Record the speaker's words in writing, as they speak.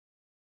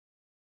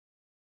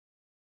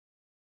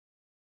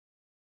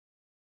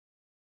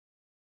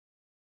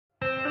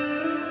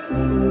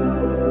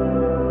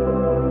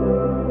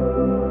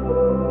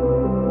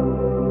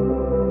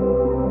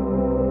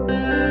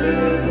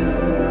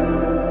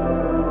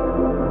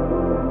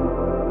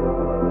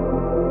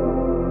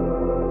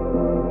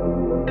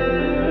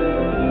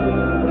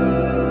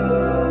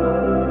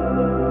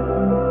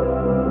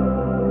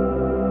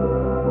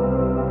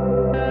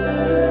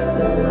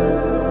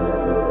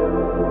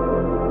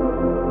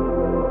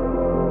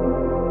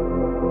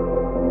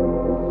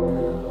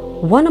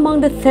One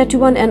among the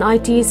 31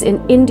 NITs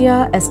in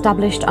India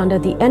established under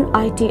the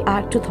NIT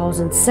Act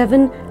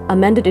 2007,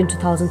 amended in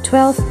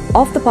 2012,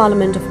 of the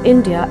Parliament of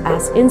India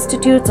as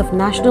institutes of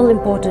national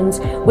importance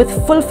with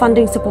full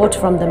funding support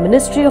from the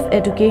Ministry of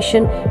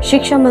Education,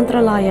 Shiksha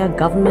Mantralaya,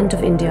 Government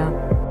of India.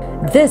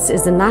 This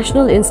is the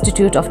National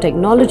Institute of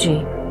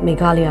Technology,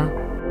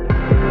 Meghalaya.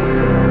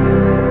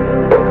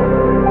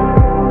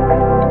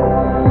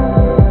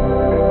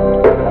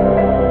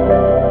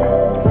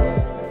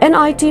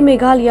 NIT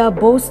Meghalaya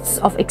boasts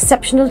of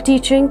exceptional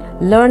teaching,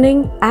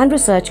 learning and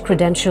research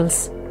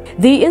credentials.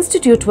 The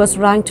institute was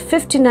ranked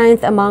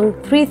 59th among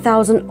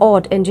 3,000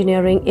 odd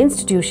engineering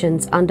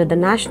institutions under the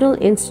National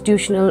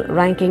Institutional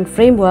Ranking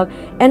Framework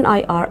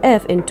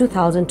 (NIRF) in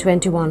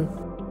 2021.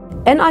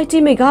 NIT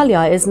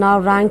Meghalaya is now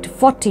ranked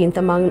 14th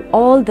among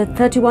all the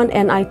 31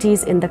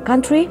 NITs in the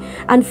country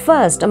and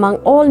first among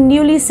all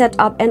newly set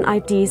up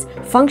NITs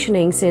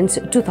functioning since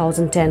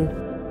 2010.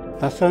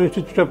 National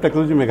Institute of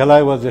Technology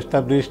Meghalaya was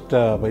established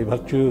by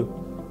virtue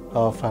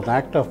of an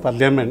Act of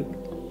Parliament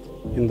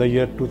in the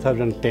year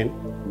 2010.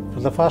 For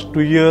the first 2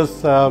 years,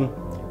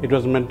 it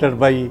was mentored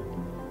by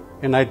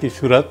NIT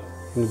Surat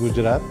in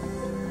Gujarat.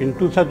 In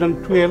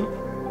 2012,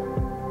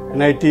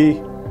 NIT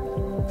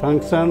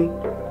functioned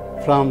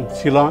from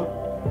Ceylon.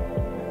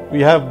 We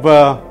have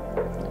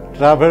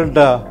travelled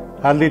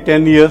hardly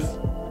 10 years,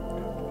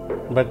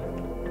 but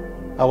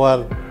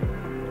our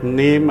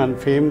name and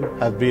fame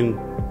has been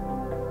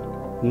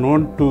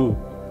known to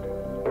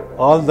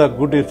all the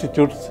good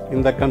institutes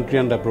in the country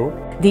and abroad.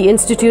 The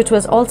institute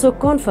was also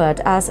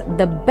conferred as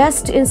the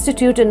Best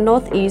Institute in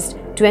Northeast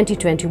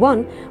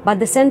 2021 by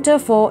the Centre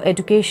for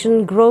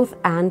Education, Growth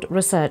and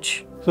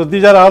Research. So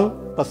these are all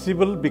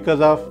possible because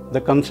of the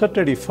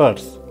concerted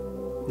efforts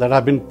that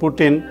have been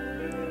put in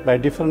by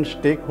different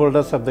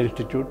stakeholders of the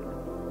institute.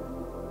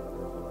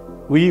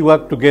 We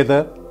work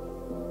together,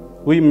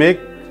 we make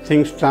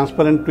things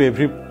transparent to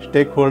every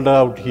stakeholder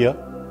out here,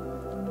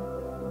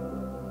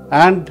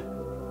 and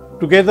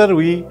together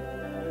we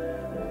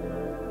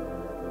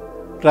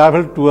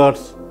travel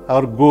towards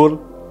our goal.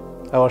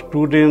 Our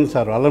students,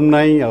 our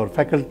alumni, our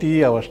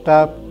faculty, our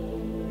staff,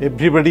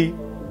 everybody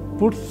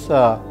puts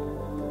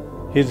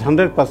his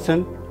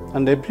 100%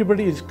 and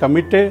everybody is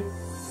committed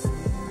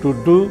to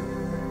do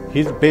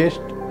his best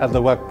at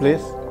the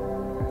workplace,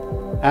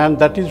 and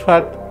that is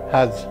what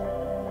has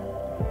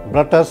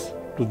brought us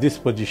to this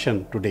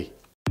position today.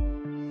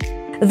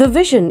 The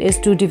vision is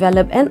to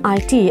develop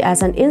NIT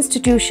as an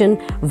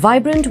institution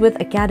vibrant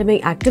with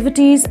academic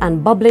activities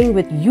and bubbling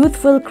with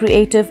youthful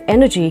creative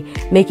energy,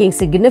 making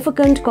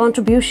significant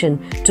contribution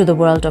to the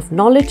world of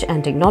knowledge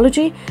and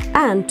technology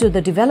and to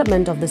the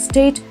development of the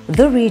state,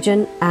 the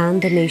region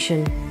and the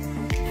nation.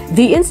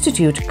 The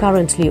institute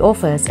currently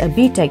offers a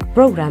BTech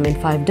program in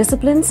 5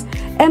 disciplines,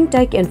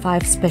 MTech in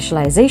 5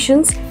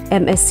 specializations,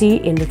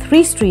 MSc in the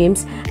 3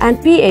 streams and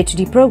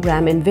PhD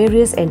program in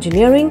various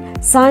engineering,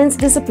 science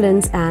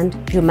disciplines and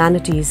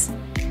humanities.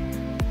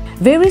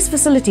 Various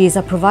facilities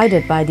are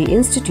provided by the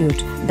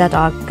institute that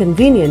are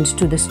convenient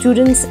to the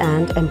students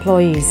and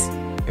employees.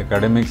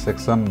 Academic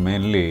section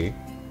mainly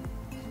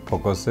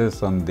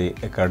focuses on the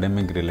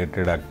academic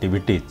related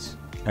activities,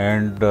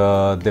 and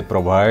they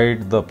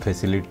provide the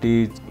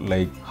facilities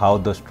like how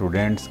the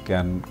students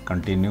can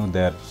continue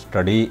their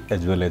study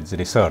as well as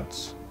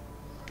research.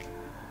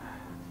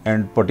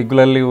 And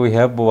particularly we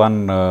have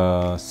one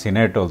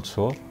Senate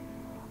also,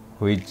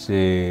 which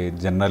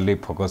generally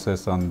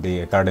focuses on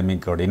the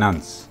academic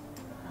ordinance,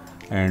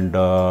 and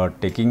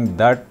taking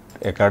that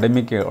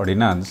academic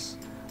ordinance,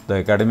 the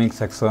academic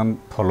section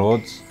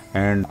follows,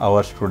 and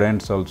our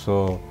students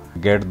also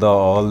get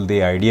all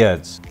the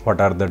ideas what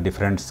are the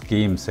different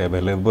schemes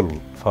available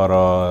for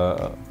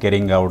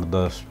carrying out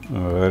the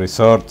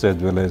research as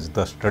well as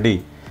the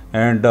study,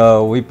 and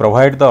we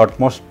provide the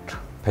utmost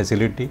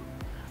facility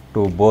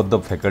to both the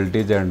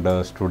faculties and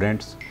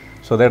students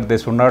so that they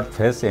should not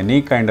face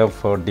any kind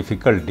of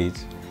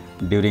difficulties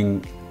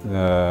during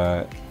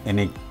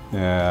any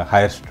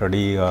higher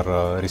study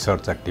or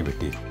research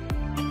activity.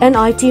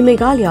 NIT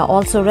Meghalaya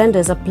also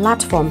renders a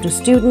platform to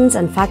students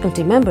and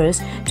faculty members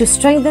to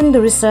strengthen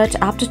the research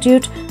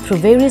aptitude through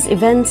various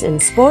events in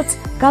sports,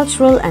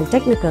 cultural and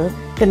technical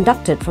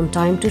conducted from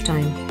time to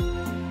time.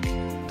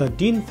 The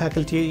Dean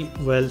Faculty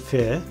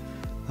Welfare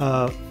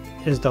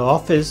is the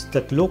office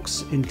that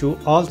looks into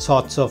all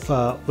sorts of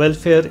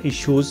welfare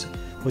issues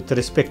with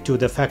respect to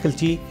the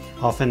faculty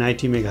of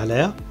NIT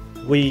Meghalaya.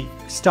 We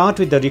start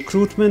with the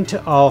recruitment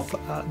of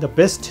the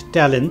best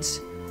talents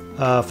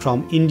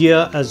from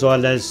India as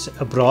well as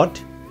abroad,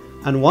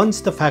 and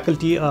once the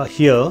faculty are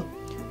here,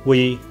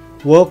 we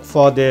work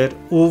for their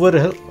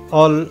overall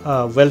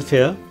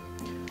welfare.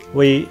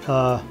 We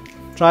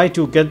try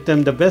to get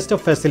them the best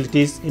of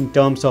facilities in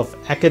terms of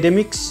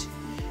academics.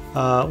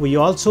 We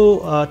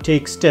also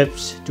take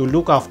steps to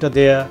look after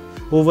their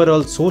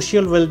overall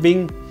social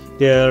well-being,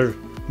 their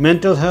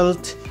mental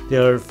health,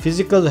 their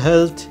physical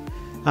health,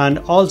 and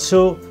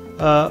also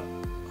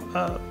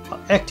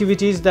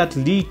activities that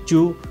lead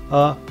to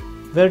a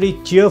very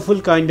cheerful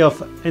kind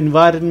of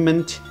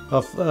environment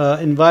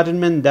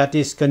that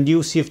is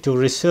conducive to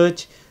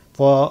research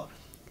for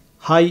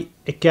high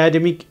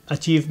academic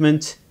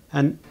achievements,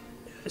 and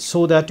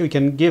so that we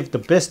can give the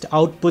best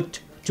output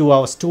to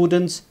our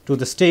students, to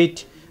the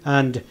state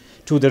and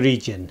to the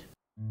region.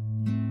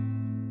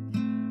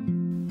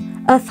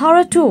 A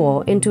thorough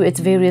tour into its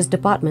various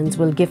departments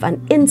will give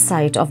an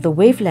insight of the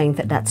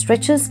wavelength that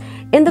stretches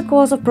in the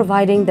course of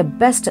providing the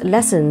best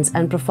lessons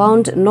and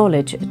profound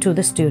knowledge to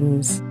the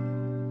students.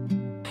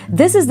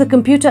 This is the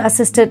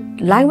Computer-Assisted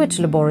Language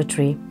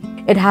Laboratory.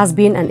 It has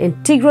been an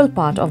integral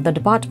part of the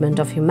Department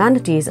of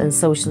Humanities and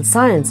Social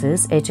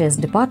Sciences (HS)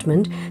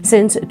 department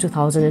since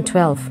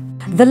 2012.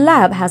 The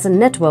lab has a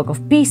network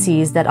of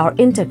PCs that are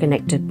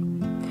interconnected.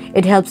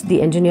 It helps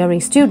the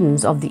engineering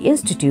students of the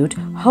institute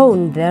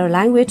hone their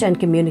language and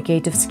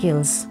communicative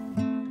skills.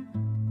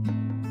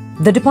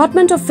 The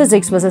Department of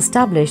Physics was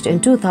established in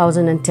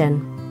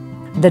 2010.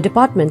 The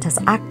department has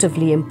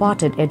actively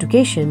imparted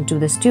education to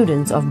the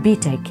students of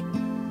BTech.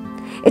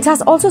 It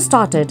has also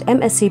started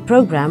MSc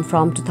program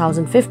from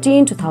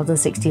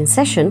 2015-2016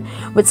 session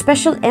with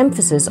special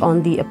emphasis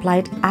on the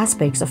applied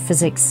aspects of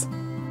physics.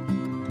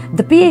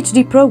 The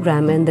PhD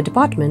program in the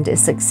department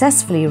is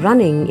successfully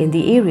running in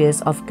the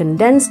areas of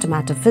condensed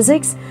matter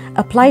physics,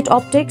 applied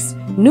optics,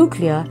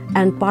 nuclear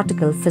and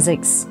particle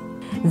physics.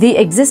 The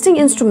existing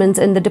instruments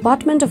in the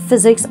Department of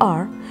Physics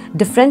are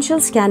differential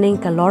scanning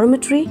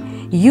calorimetry,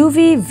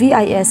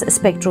 UV-VIS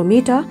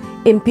spectrometer,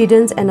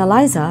 impedance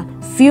analyzer,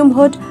 fume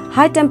hood,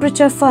 high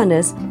temperature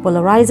furnace,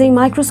 polarizing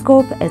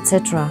microscope,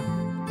 etc.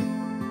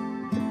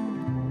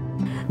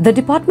 The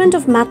Department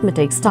of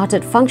Mathematics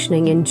started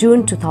functioning in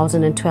June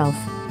 2012.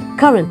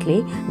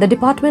 Currently, the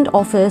department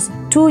offers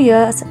 2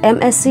 years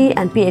MSc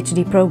and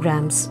PhD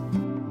programs.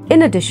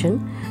 In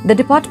addition, the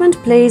department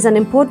plays an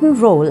important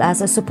role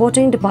as a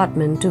supporting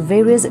department to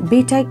various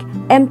BTech,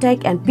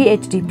 MTech and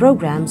PhD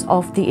programs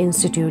of the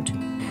institute.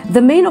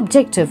 The main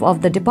objective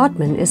of the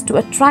department is to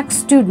attract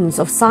students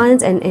of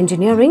science and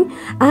engineering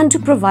and to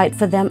provide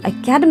for them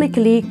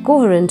academically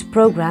coherent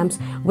programs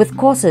with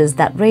courses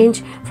that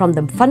range from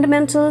the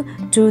fundamental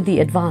to the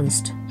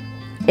advanced.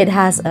 It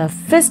has a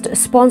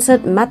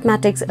FIST-sponsored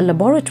mathematics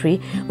laboratory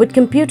with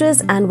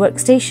computers and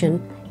workstation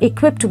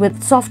equipped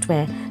with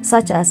software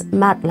such as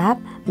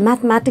MATLAB,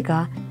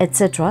 Mathematica,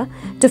 etc.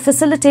 to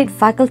facilitate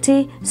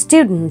faculty,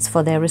 students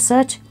for their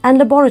research and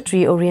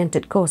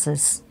laboratory-oriented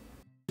courses.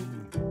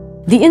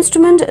 The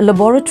instrument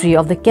laboratory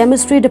of the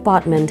chemistry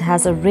department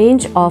has a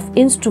range of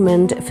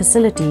instrument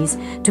facilities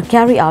to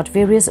carry out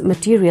various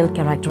material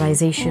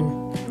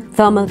characterization.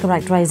 Thermal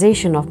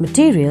characterization of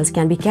materials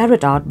can be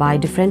carried out by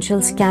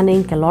differential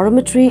scanning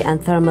calorimetry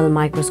and thermal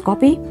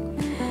microscopy.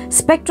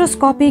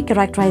 Spectroscopy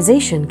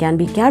characterization can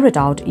be carried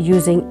out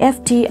using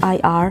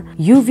FTIR,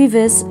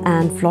 UV-Vis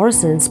and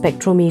fluorescence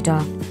spectrometer.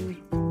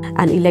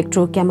 An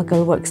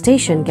electrochemical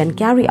workstation can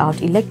carry out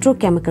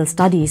electrochemical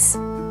studies.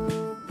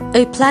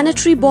 A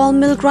planetary ball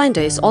mill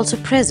grinder is also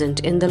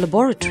present in the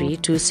laboratory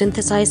to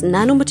synthesize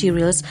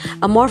nanomaterials,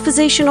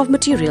 amorphization of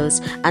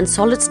materials, and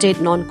solid-state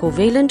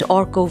non-covalent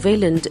or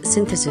covalent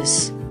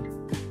synthesis.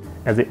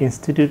 As an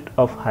institute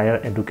of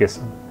higher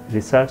education,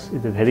 research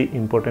is a very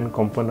important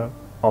component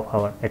of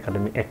our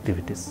academic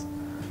activities.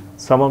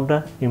 Some of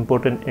the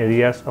important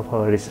areas of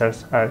our research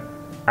are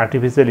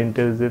artificial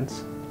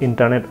intelligence,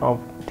 Internet of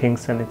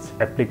Things and its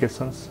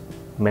applications,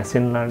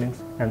 machine learning,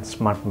 and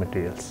smart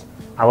materials.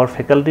 Our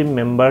faculty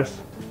members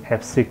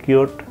have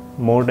secured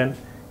more than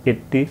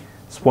 80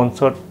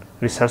 sponsored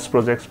research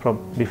projects from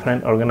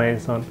different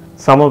organizations.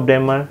 Some of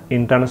them are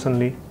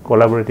internationally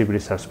collaborative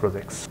research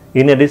projects.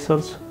 In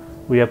addition,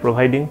 we are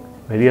providing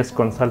various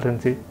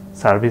consultancy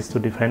service to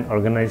different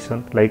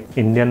organizations like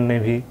Indian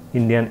Navy,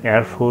 Indian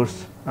Air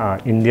Force,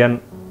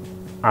 Indian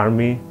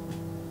Army,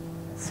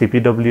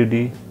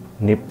 CPWD,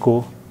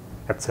 NIPCO,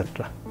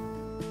 etc.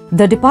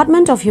 The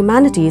Department of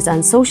Humanities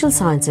and Social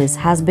Sciences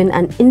has been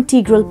an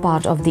integral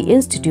part of the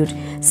institute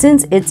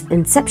since its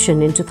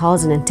inception in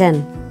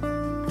 2010.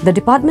 The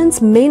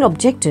department's main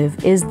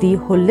objective is the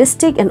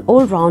holistic and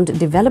all-round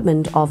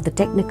development of the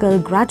technical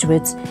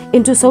graduates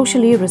into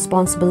socially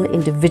responsible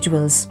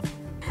individuals.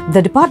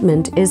 The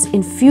department is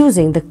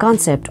infusing the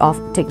concept of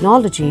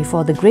technology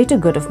for the greater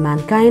good of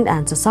mankind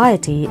and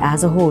society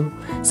as a whole,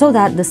 so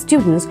that the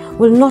students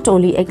will not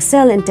only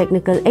excel in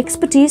technical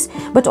expertise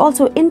but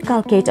also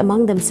inculcate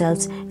among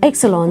themselves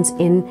excellence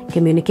in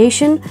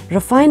communication,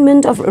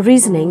 refinement of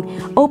reasoning,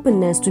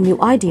 openness to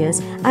new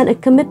ideas, and a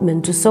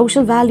commitment to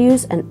social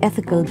values and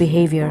ethical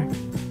behavior.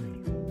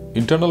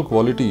 Internal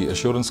Quality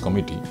Assurance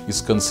Committee is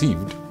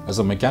conceived as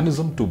a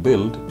mechanism to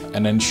build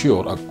and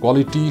ensure a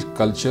quality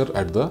culture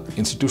at the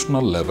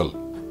institutional level.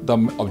 The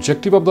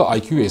objective of the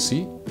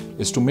IQAC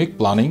is to make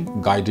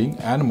planning, guiding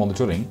and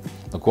monitoring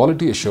the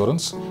quality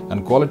assurance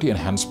and quality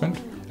enhancement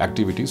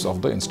activities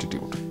of the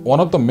institute. One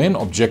of the main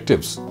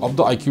objectives of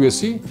the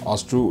IQAC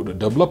was to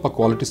develop a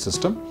quality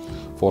system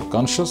for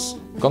conscious,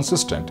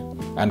 consistent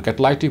and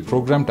catalytic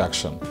programmed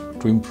action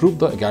to improve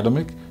the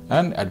academic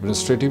and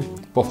administrative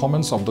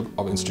performance of the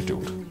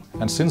institute.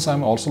 And since I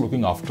am also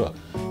looking after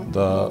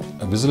the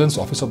Vigilance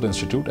Office of the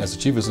institute as a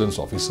Chief Vigilance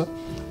Officer,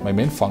 my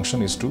main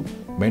function is to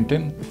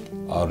maintain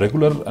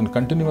regular and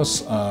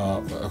continuous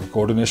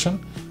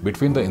coordination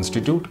between the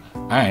institute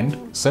and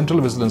Central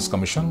Vigilance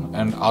Commission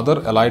and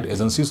other allied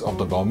agencies of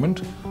the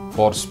government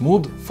for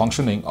smooth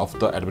functioning of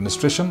the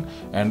administration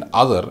and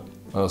other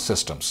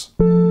systems.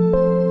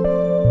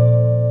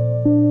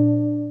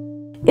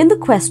 In the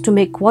quest to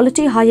make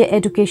quality higher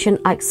education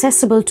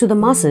accessible to the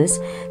masses,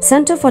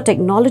 Center for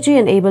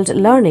Technology-Enabled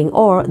Learning,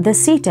 or the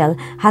CTEL,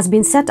 has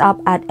been set up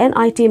at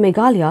NIT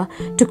Meghalaya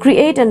to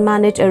create and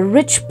manage a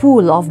rich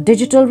pool of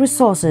digital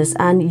resources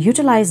and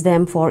utilize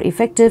them for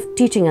effective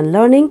teaching and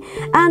learning,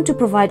 and to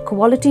provide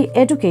quality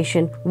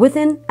education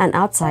within and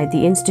outside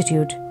the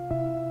institute.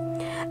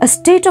 A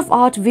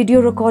state-of-art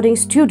video recording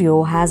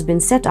studio has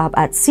been set up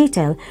at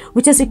CTEL,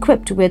 which is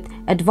equipped with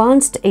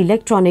advanced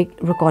electronic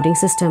recording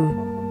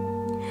system.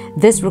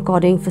 This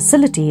recording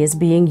facility is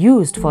being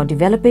used for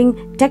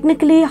developing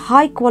technically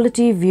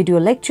high-quality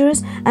video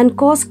lectures and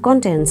course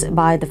contents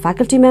by the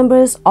faculty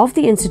members of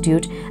the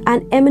institute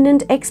and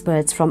eminent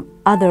experts from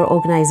other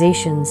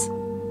organizations.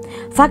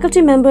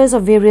 Faculty members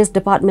of various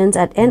departments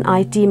at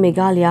NIT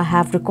Meghalaya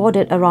have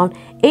recorded around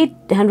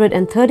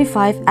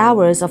 835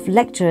 hours of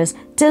lectures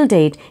till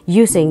date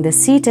using the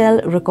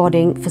CTEL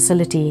recording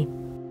facility.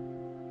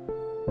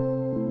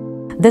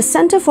 The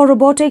Center for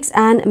Robotics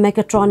and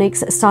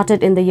Mechatronics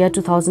started in the year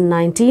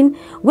 2019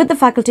 with the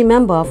faculty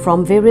member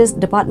from various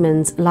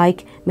departments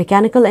like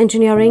Mechanical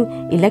Engineering,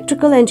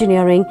 Electrical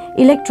Engineering,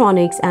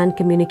 Electronics and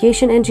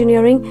Communication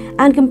Engineering,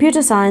 and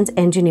Computer Science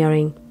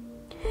Engineering.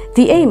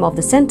 The aim of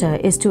the center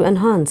is to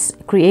enhance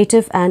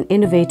creative and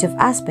innovative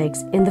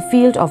aspects in the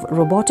field of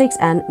robotics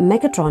and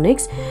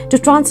mechatronics, to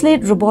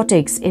translate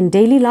robotics in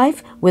daily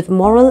life with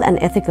moral and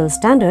ethical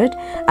standard,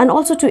 and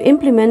also to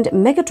implement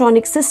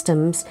mechatronic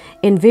systems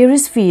in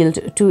various fields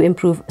to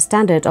improve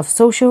standard of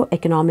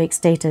socio-economic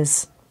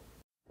status.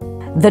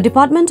 The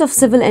Department of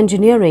Civil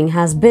Engineering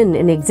has been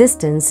in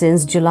existence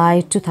since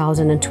July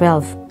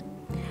 2012.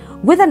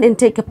 With an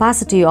intake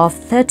capacity of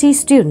 30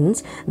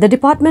 students, the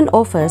department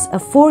offers a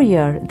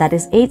 4-year, that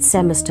is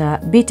 8-semester,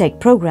 BTech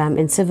program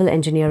in civil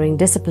engineering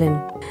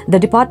discipline. The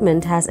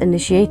department has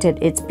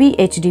initiated its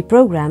PhD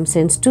program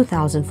since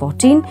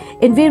 2014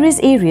 in various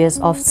areas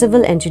of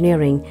civil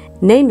engineering,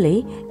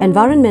 namely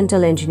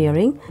environmental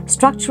engineering,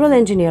 structural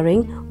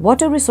engineering,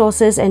 water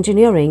resources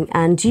engineering,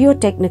 and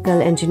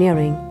geotechnical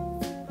engineering.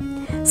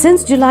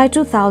 Since July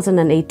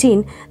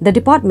 2018, the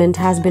department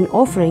has been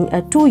offering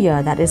a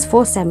 2-year, that is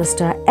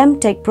 4-semester,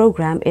 MTech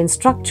program in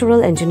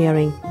structural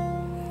engineering.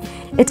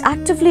 It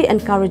actively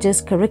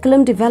encourages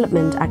curriculum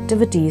development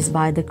activities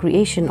by the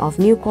creation of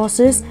new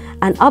courses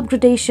and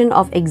upgradation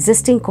of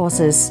existing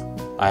courses.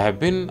 I have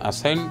been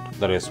assigned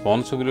the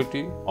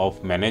responsibility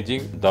of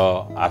managing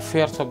the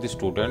affairs of the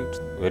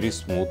students very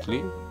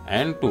smoothly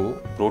and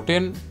to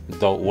protect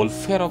the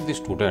welfare of the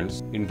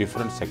students in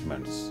different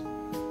segments.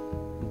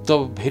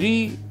 The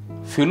very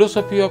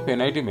philosophy of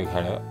NIT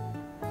Meghalaya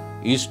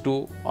is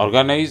to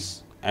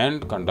organize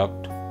and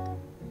conduct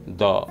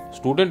the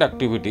student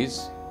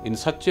activities in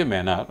such a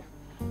manner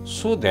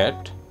so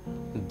that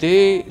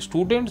the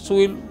students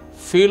will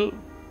feel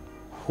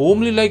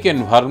homely-like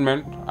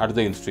environment at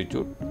the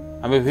institute,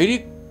 have a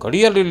very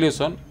cordial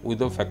relation with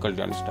the faculty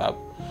and staff,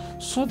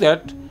 so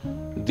that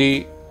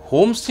the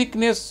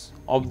homesickness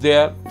of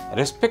their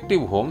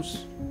respective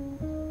homes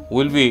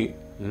will be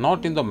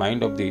not in the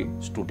mind of the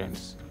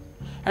students.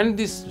 And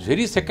this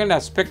very second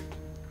aspect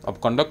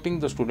of conducting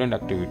the student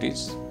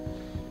activities,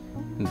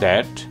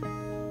 that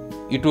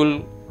it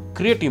will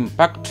create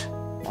impact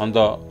on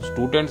the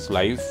students'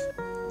 life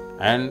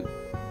and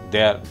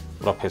their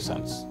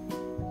professions.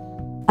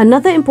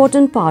 Another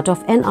important part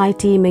of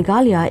NIT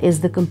Meghalaya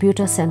is the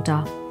Computer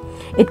Center.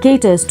 It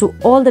caters to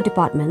all the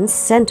departments,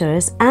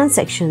 centers and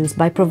sections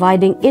by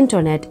providing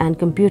internet and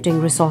computing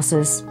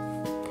resources.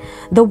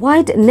 The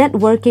wide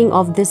networking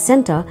of this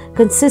center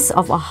consists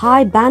of a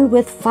high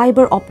bandwidth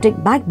fiber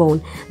optic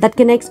backbone that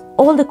connects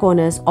all the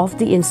corners of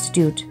the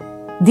institute.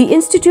 The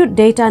institute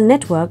data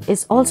network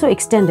is also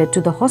extended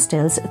to the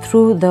hostels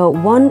through the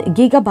 1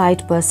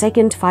 GB per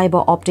second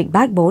fiber optic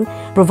backbone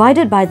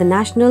provided by the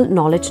National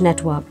Knowledge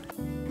Network.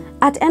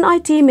 At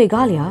NIT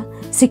Meghalaya,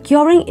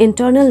 securing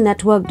internal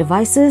network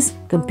devices,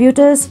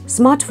 computers,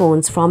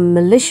 smartphones from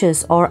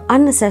malicious or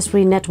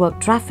unnecessary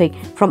network traffic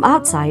from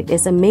outside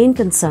is a main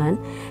concern.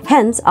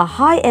 Hence, a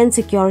high-end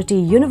security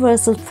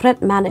universal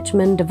threat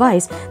management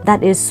device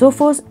that is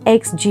Sophos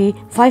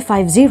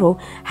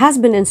XG550 has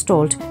been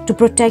installed to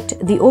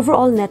protect the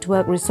overall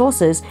network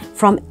resources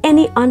from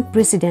any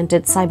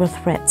unprecedented cyber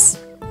threats.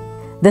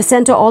 The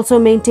Centre also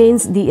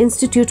maintains the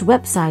Institute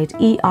website,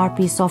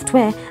 ERP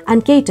software,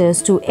 and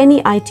caters to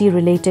any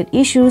IT-related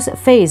issues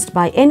faced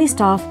by any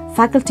staff,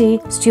 faculty,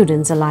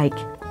 students alike.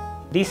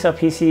 This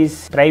office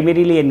is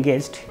primarily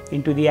engaged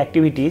into the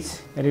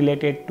activities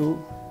related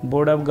to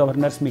Board of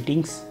Governors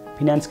meetings,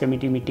 Finance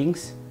Committee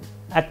meetings,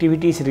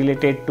 activities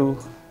related to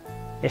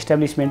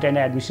Establishment and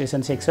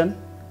Administration section,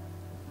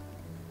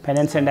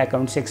 Finance and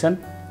Account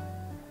section,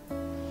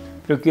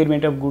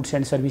 procurement of goods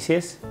and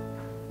services,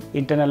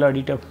 internal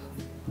audit of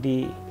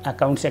the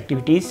accounts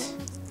activities,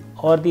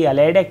 or the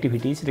allied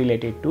activities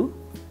related to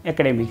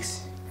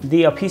academics.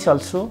 The office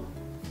also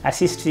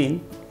assists in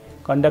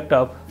conduct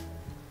of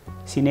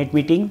Senate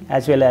meeting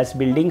as well as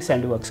Buildings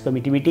and Works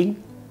Committee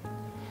meeting.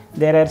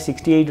 There are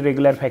 68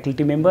 regular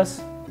faculty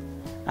members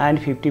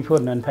and 54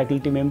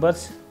 non-faculty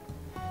members.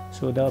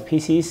 So the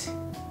office is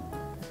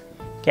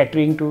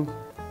catering to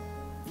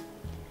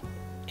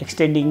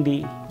extending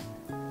the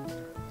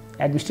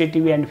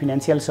administrative and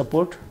financial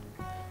support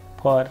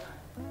for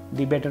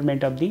the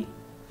betterment of the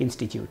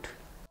institute.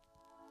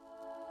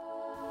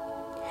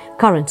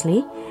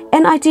 Currently,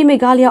 NIT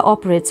Meghalaya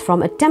operates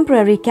from a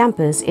temporary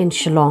campus in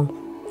Shillong.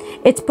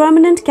 Its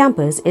permanent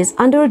campus is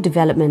under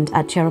development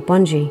at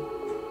Cherrapunji.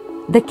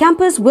 The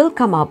campus will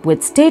come up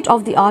with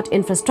state-of-the-art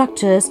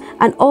infrastructures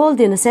and all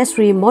the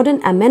necessary modern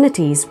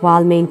amenities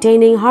while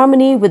maintaining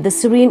harmony with the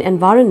serene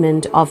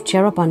environment of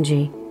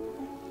Cherrapunji.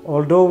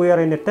 Although we are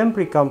in a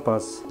temporary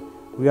campus,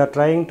 we are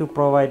trying to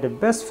provide the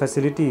best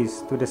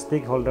facilities to the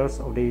stakeholders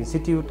of the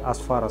institute as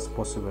far as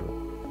possible.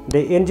 The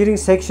engineering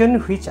section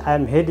which I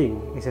am heading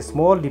is a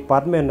small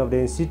department of the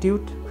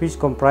institute which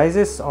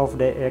comprises of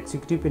the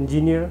executive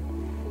engineer,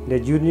 the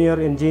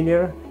junior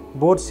engineer,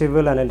 both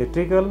civil and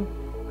electrical,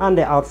 and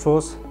the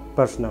outsourced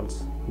personnel.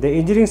 The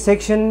engineering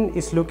section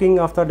is looking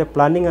after the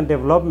planning and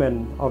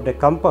development of the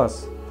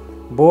campus,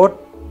 both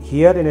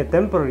here in a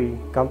temporary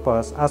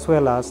campus as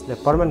well as the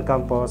permanent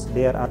campus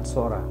there at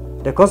Sora.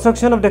 The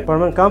construction of the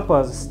permanent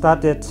campus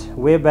started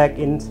way back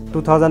in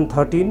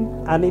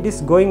 2013 and it is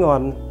going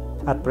on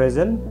at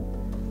present.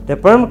 The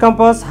permanent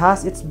campus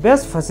has its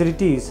best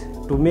facilities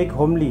to make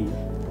homely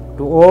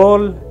to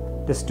all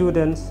the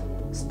students,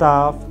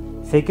 staff,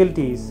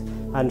 faculties,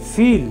 and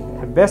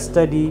feel a best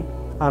study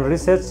and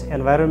research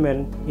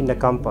environment in the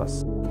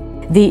campus.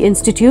 The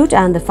institute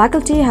and the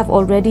faculty have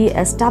already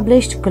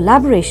established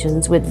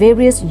collaborations with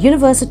various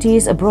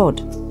universities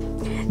abroad.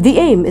 The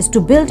aim is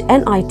to build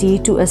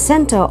NIT to a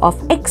center of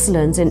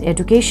excellence in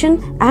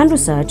education and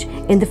research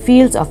in the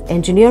fields of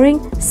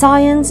engineering,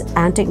 science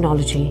and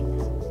technology.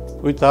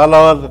 With all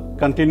our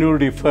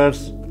continued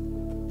efforts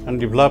and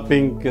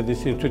developing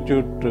this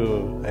institute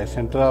to a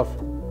center of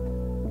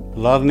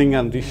learning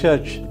and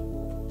research,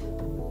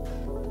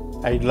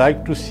 I'd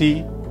like to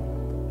see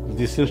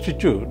this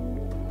institute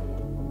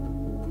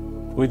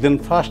within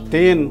first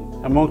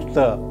 10 amongst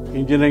the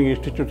engineering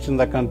institutes in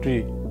the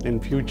country in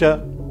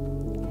future.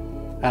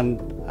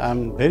 And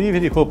I'm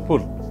very hopeful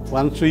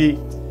once we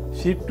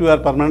shift to our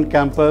permanent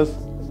campus,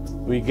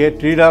 we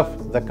get rid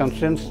of the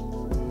constraints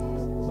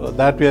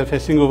that we are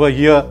facing over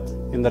here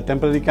in the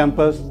temporary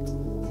campus.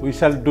 We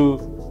shall do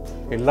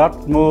a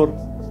lot more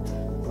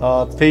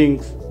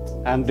things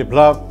and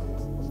develop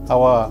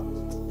our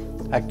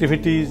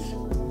activities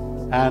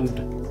and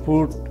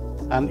put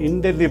an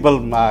indelible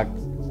mark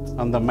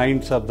on the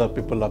minds of the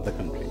people of the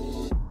country.